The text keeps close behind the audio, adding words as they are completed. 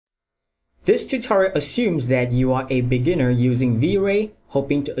This tutorial assumes that you are a beginner using VRay,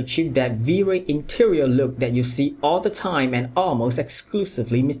 hoping to achieve that VRay Interior look that you see all the time and almost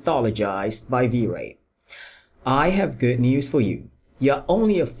exclusively mythologized by VRay. I have good news for you. You're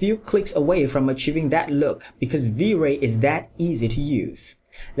only a few clicks away from achieving that look because VRay is that easy to use.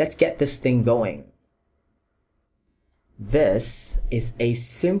 Let's get this thing going. This is a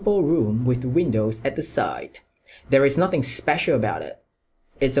simple room with windows at the side. There is nothing special about it.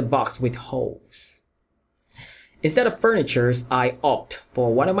 It's a box with holes. Instead of furniture, I opt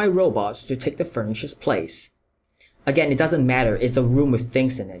for one of my robots to take the furniture's place. Again, it doesn't matter. It's a room with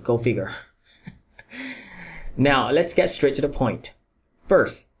things in it. Go figure. Now, let's get straight to the point.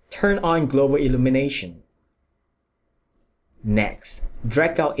 First, turn on Global Illumination. Next,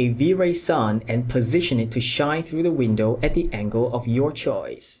 drag out a VRaySun and position it to shine through the window at the angle of your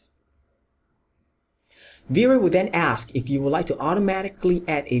choice. VRay will then ask if you would like to automatically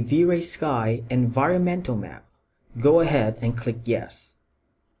add a VRay Sky environmental map. Go ahead and click yes.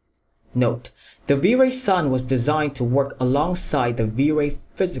 Note, the VRaySun was designed to work alongside the VRay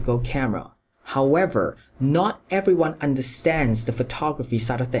physical camera. However, not everyone understands the photography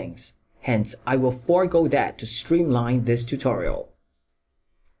side of things. Hence, I will forego that to streamline this tutorial.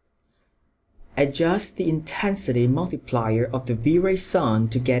 Adjust the intensity multiplier of the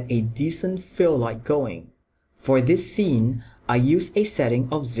VRaySun to get a decent fill light going. For this scene, I use a setting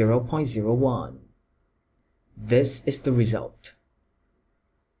of 0.01. This is the result.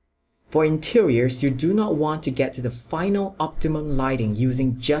 For interiors, you do not want to get to the final optimum lighting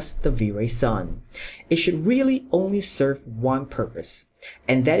using just the VRaySun. It should really only serve one purpose,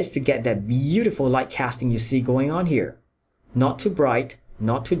 and that is to get that beautiful light casting you see going on here. Not too bright,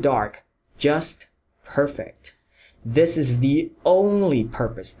 not too dark, just perfect. This is the only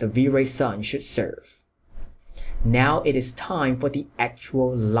purpose the VRaySun should serve. Now it is time for the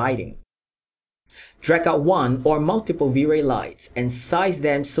actual lighting. Drag out one or multiple VRay lights and size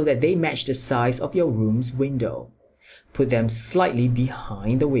them so that they match the size of your room's window. Put them slightly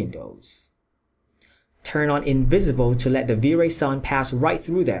behind the windows. Turn on invisible to let the VRaySun pass right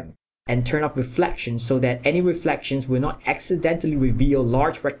through them, and turn off reflection so that any reflections will not accidentally reveal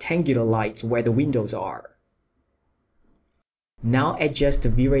large rectangular lights where the windows are. Now adjust the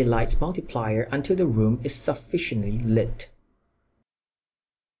VRay light's multiplier until the room is sufficiently lit.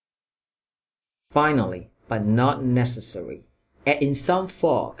 Finally, but not necessary, add in some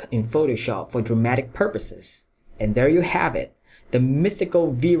fog in Photoshop for dramatic purposes. And there you have it, the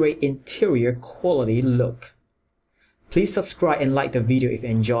mythical VRay Interior quality look. Please subscribe and like the video if you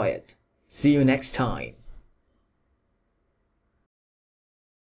enjoy it. See you next time.